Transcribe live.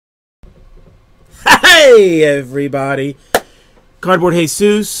Hey, everybody. Cardboard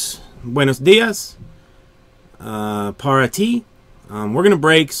Jesus. Buenos dias. Para ti. We're going to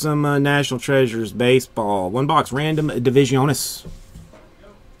break some National Treasures baseball. One box random Divsions.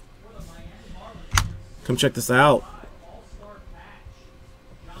 Come check this out.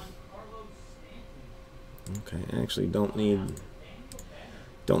 Okay, actually don't need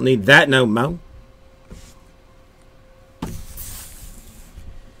that no mo.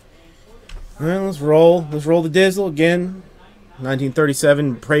 Well, let's roll. Let's roll the Dizzle again.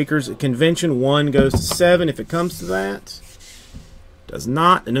 1937 Breakers Convention. 1 goes to 7 if it comes to that. Does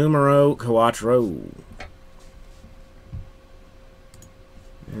not. The numero cuatro.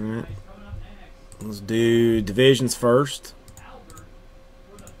 Alright. Let's do divisions first.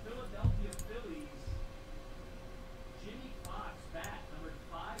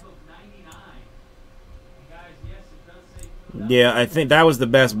 Yeah, I think that was the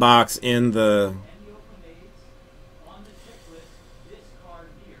best box in the...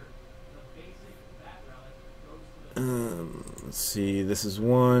 let's see, this is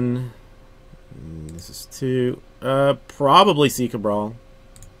 1. This is 2. Probably C. Cabral.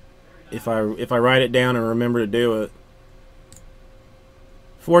 If I write it down and remember to do it.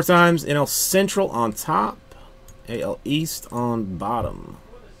 4 times. NL Central on top. AL East on bottom.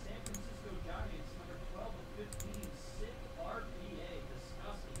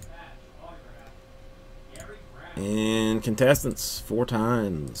 And contestants 4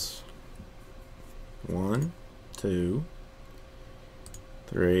 times. 1, 2,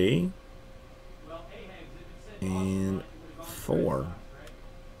 3, and 4.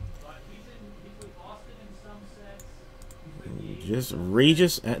 Just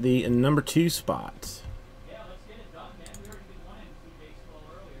Regis at the number 2 spot.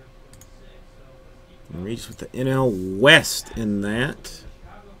 And Regis with the NL West in that.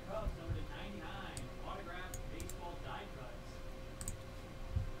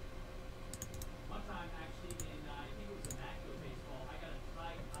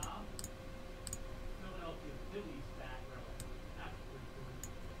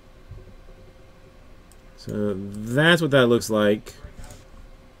 So that's what that looks like.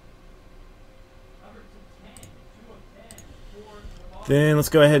 Then let's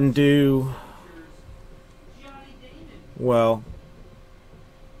go ahead and do, well,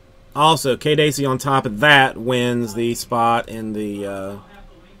 also K. Dacey on top of that wins the spot in the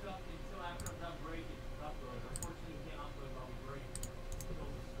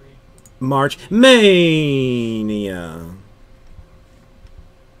March Mania.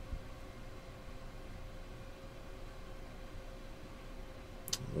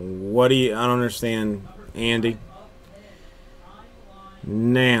 What do you... I don't understand, Andy.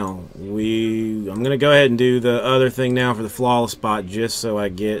 Now, I'm going to go ahead and do the other thing now for the flawless spot just so I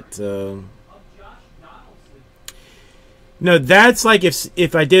get... No, that's like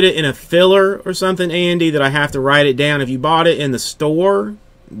if I did it in a filler or something, Andy, that I have to write it down. If you bought it in the store,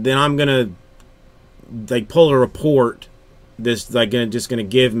 then I'm going to like pull a report that's like just going to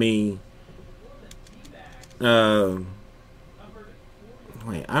give me...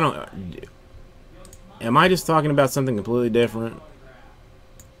 Wait, I don't... Am I just talking about something completely different?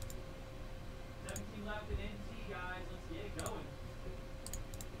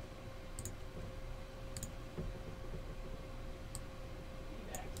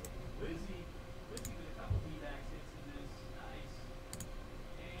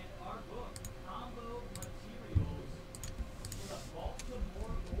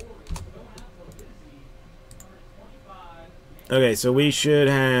 Okay, so we should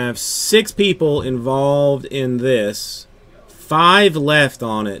have 6 people involved in this. 5 left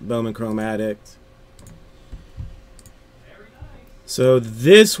on it, Bowman Chromatic. So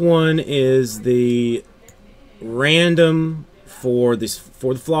this one is the random for the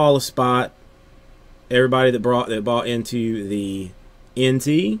flawless spot. Everybody that bought into the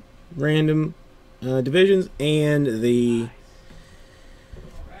NT random divisions and the,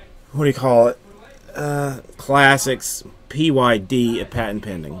 what do you call it? Classics. PYD at patent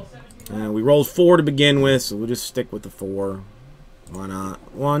pending. We rolled 4 to begin with, so we'll just stick with the 4. Why not?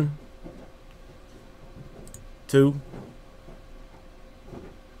 1, 2.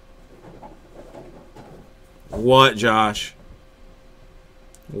 What, Josh?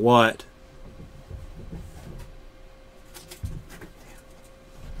 What?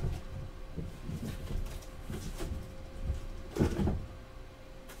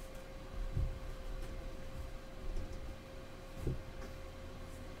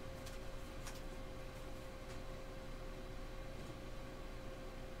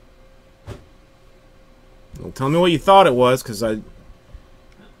 Well, tell me what you thought it was, because I...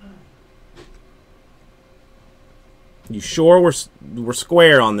 You sure we're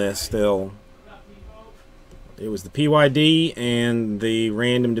square on this still? It was the PYD and the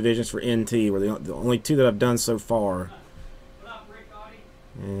random divisions for NT were the only two that I've done so far.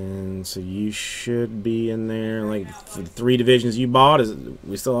 And so you should be in there. Like for the 3 divisions you bought, is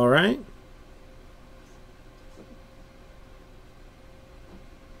we still all right?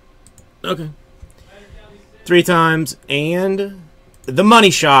 Okay. 3 times and the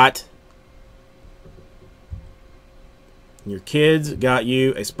money shot. Your kids got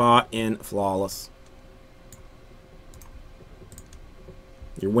you a spot in Flawless.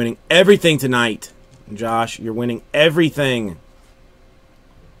 You're winning everything tonight, Josh. You're winning everything.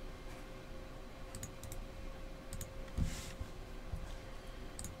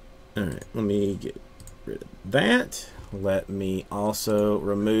 Alright, let me get rid of that. Let me also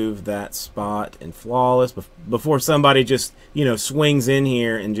remove that spot in Flawless before somebody just, you know, swings in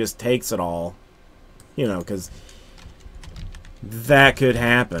here and just takes it all. You know, because that could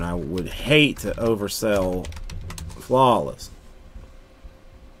happen. I would hate to oversell Flawless.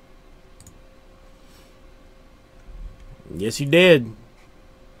 Yes, you did.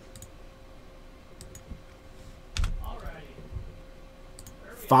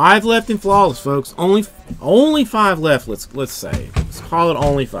 Five left in Flawless, folks. Only 5 left. Let's say. Let's call it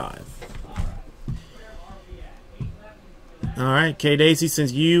only 5. All right, K Daisy.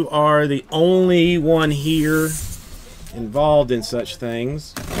 Since you are the only one here involved in such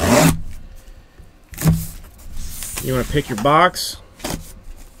things, you want to pick your box.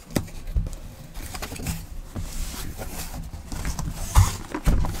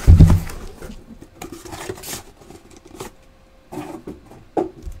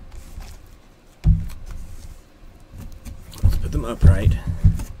 Them upright.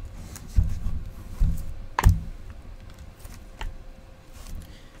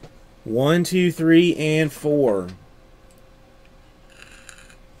 One, 2, 3, and 4.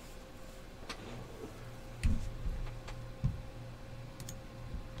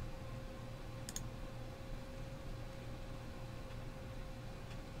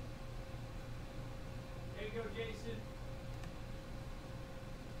 There you go, Jason.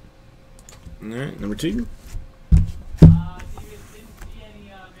 All right, number 2.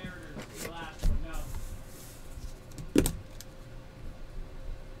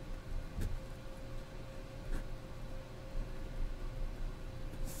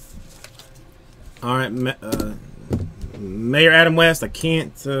 All right, Mayor Adam West, I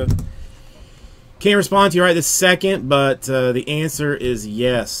can't respond to you right this second, but the answer is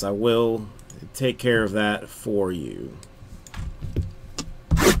yes. I will take care of that for you.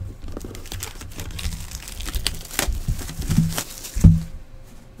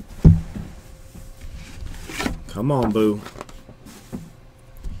 Come on, boo.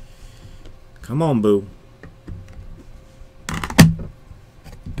 Come on, boo.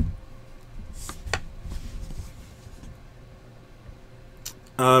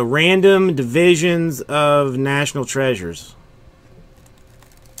 Random divisions of National Treasures.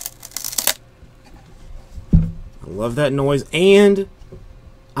 I love that noise. And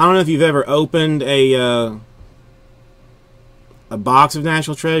I don't know if you've ever opened a box of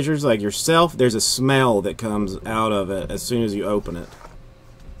National Treasures like yourself. There's a smell that comes out of it as soon as you open it.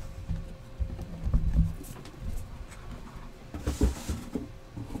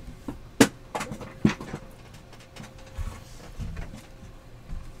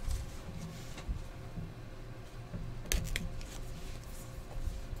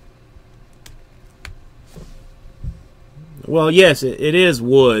 Well, yes, it is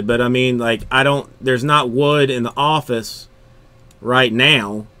wood, but I mean, like, there's not wood in the office right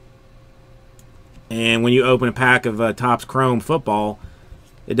now. And when you open a pack of Topps Chrome football,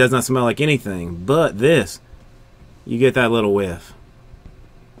 it does not smell like anything. But this, you get that little whiff.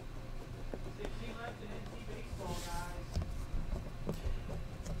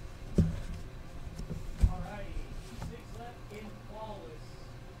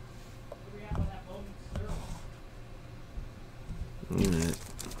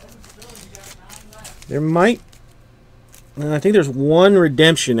 There might, I think there's one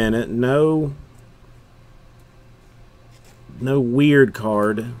redemption in it. No weird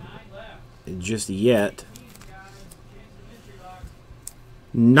card just yet.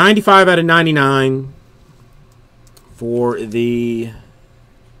 95 out of 99 for the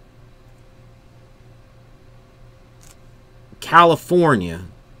California.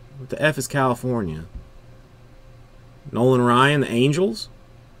 What the F is California? Nolan Ryan, the Angels.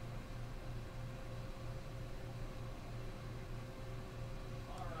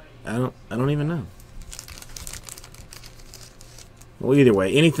 I don't even know. Well, either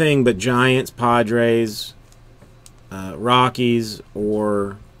way, anything but Giants, Padres, Rockies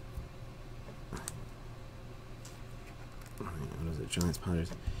or what is it? Giants,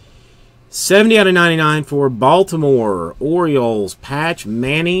 Padres. 70 out of 99 for Baltimore Orioles. Patch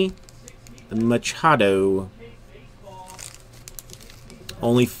Manny Machado.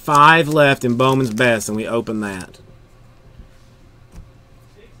 Only 5 left in Bowman's Best, and we open that.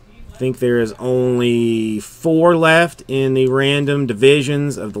 I think there is only 4 left in the random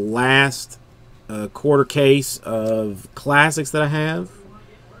divisions of the last quarter case of classics that I have.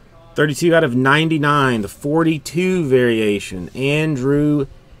 32 out of 99, the 42 variation. Andrew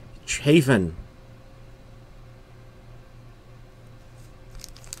Chafin.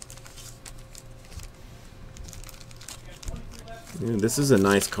 This is a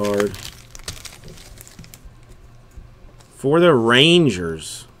nice card. For the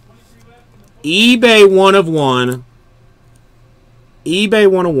Rangers. eBay 1 of 1. eBay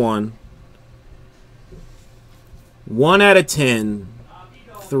 1 of 1. 1 out of 10.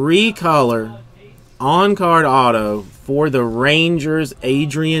 3 color. On-card auto for the Rangers,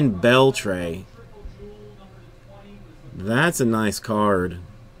 Adrian Beltre. That's a nice card.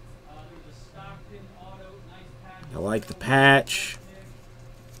 I like the patch.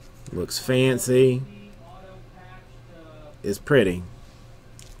 Looks fancy. It's pretty.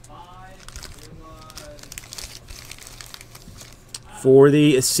 For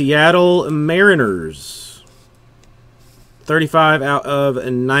the Seattle Mariners, 35 out of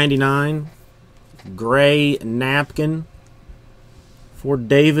 99. Gray napkin for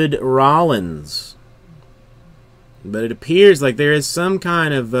David Rollins. But it appears like there is some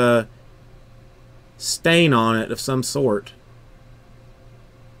kind of stain on it of some sort.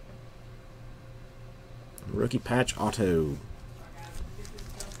 Rookie patch auto.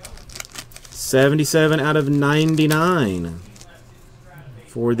 77 out of 99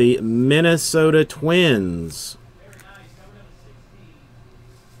 for the Minnesota Twins.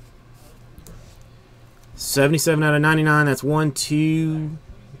 77 out of 99. That's 1, 2,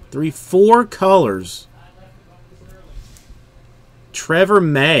 3, 4 colors. Trevor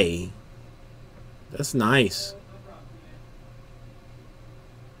May. That's nice.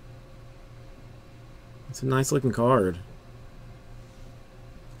 It's a nice looking card.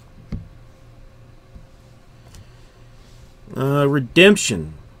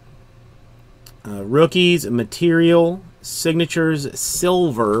 Redemption. Rookies, material, signatures,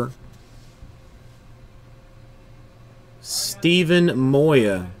 silver. Stephen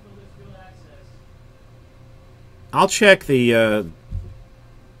Moya. I'll check the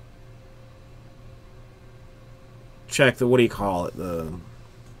what do you call it? The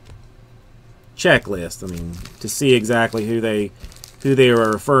checklist. I mean, to see exactly who they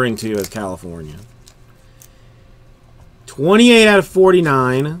are referring to as California. 28 out of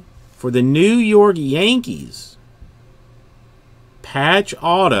 49 for the New York Yankees. Patch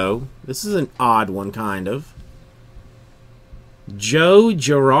auto. This is an odd one, kind of. Joe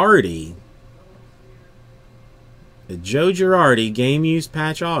Girardi. The Joe Girardi game used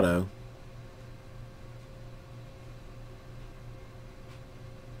patch auto.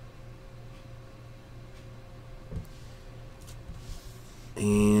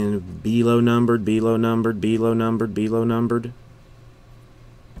 And below numbered, below numbered, below numbered, below numbered.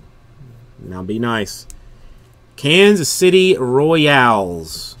 Now be nice. Kansas City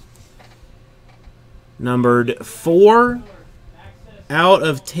Royals. Numbered 4 out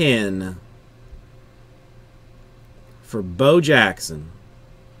of 10 for Bo Jackson.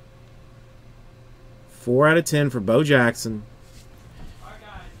 4 out of 10 for Bo Jackson.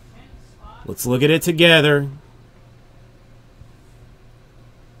 Let's look at it together.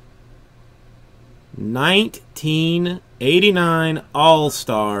 1989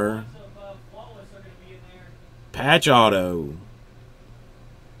 All-Star patch auto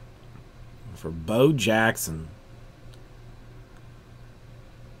for Bo Jackson.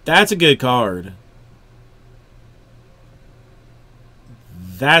 That's a good card.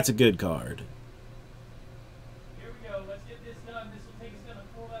 That's a good card. Here we go. Let's get this done. This will take us down to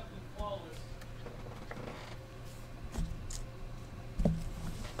 4 left and flawless.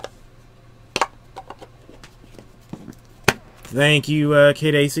 Thank you,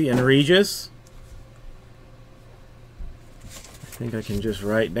 Kid AC and Regis. I think I can just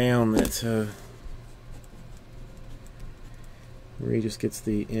write down that Regis gets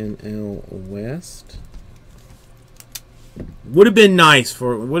the NL West. Would have been nice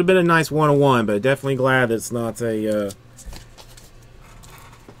would have been a nice 101, but definitely glad that it's not a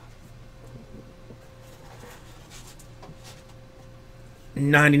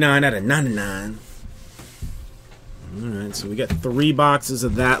 99 out of 99. Alright, so we got 3 boxes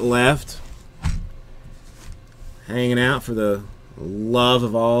of that left. hanging out for the love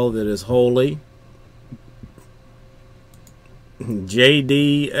of all that is holy.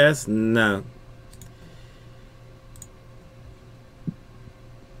 JDS, no.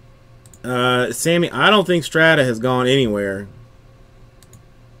 Sammy, I don't think Strata has gone anywhere.